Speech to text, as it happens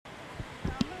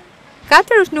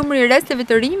4 është numri i rasteve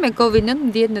të rinj me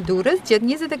COVID-19 në Durrës gjatë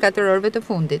 24 orëve të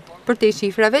fundit. Përtej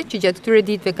shifrave që gjatë këtyre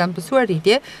ditëve kanë pësuar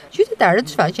rritje,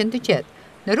 qytetarët shfaqen të qetë.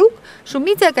 Në rrugë,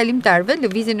 shumica e kalimtarëve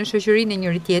lëvizin në shoqërinë e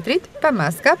njëri tjetrit, pa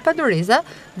maska, pa doreza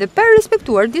dhe pa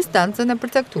respektuar distancën e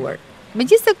përcaktuar.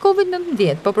 Megjithëse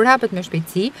COVID-19 po përhapet me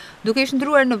shpejtësi, duke i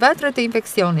shndruar në vatrat e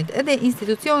infeksionit edhe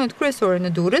institucionet kryesore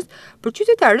në Durrës, për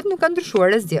qytetarët nuk ka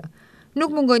ndryshuar asgjë.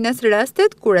 Nuk mungojnë as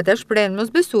rastet kur ata shprehen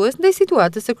mosbesues ndaj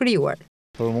situatës së krijuar.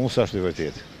 Për mua s'është i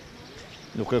vërtetë.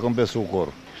 Nuk e kam besuar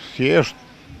kurrë. Thjesht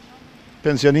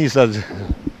pensionistat,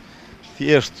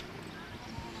 thjesht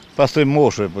pastaj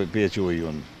moshe po e quaj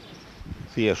unë.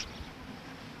 Thjesht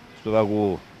të pagu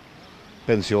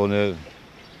pensione,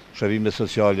 shërbime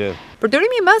sociale.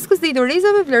 Përdorimi i maskës dhe i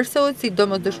dorezave vlerësohet si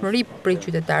domosdoshmëri prej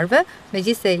qytetarëve,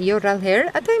 megjithëse jo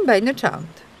rrallëherë ata i mbajnë në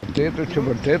çantë.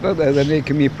 Vërtetat edhe ne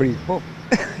kemi prit, po.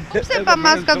 Pse pa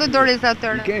maska dhe doreza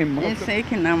tërë? Se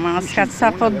kena maskat,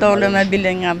 sa po dole me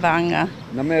bile nga banga.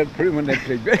 Në merë primën e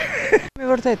plikve. Me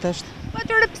vërtet është. Po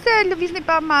atëre pse lëvizni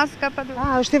pa maska, pa doreza?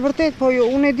 Është e vërtet, po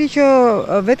unë e di që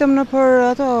vetëm në për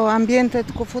ato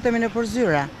ambientet ku futemi në për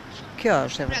zyra. Kjo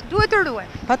është e vërtet. Duhet të ruaj.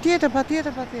 Patjetër.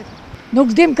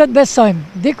 Nuk dim këtë besojmë.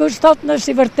 Dikush thot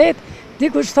është i vërtet,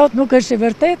 dikush thot nuk është i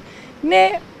vërtet. Ne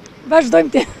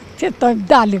vazhdojmë të jetojmë,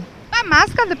 dalim. Pa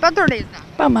maska dhe pa doreza.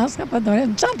 Pa maska, pa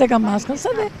doreza. Në çantë ka maskën, se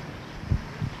dhe.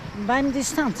 Mbajmë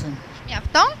distancën.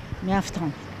 Mjafton?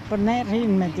 Mjafton. Për ne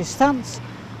rrinë me distancë.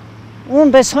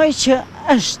 Unë besoj që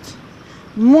është,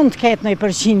 mund të ketë në i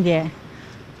përqindje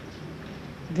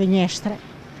gënjeshtre,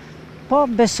 po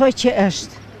besoj që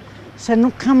është, se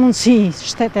nuk ka mundësi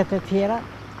shtetet e tjera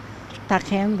ta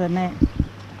kenë dhe ne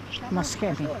mos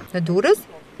kemi. Në Durrës,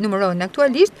 numërohen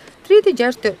aktualisht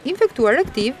 36 të infektuar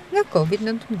aktiv nga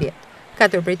COVID-19,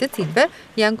 4 prej të cilëve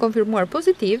janë konfirmuar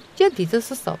pozitiv gjatë ditës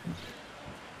së sotme.